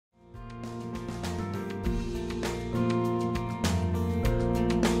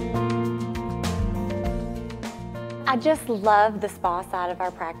I just love the spa side of our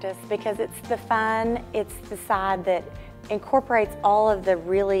practice because it's the fun, it's the side that incorporates all of the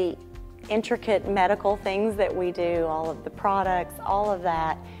really intricate medical things that we do, all of the products, all of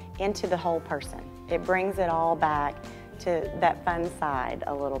that into the whole person. It brings it all back to that fun side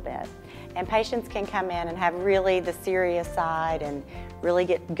a little bit. And patients can come in and have really the serious side and really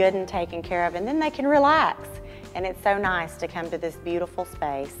get good and taken care of, and then they can relax. And it's so nice to come to this beautiful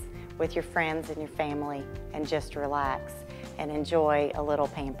space with your friends and your family and just relax and enjoy a little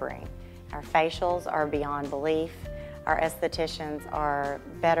pampering. Our facials are beyond belief. Our estheticians are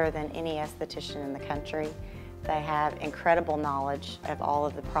better than any esthetician in the country. They have incredible knowledge of all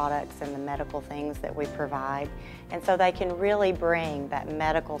of the products and the medical things that we provide. And so they can really bring that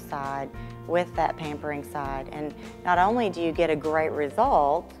medical side with that pampering side. And not only do you get a great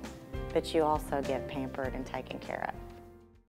result, but you also get pampered and taken care of.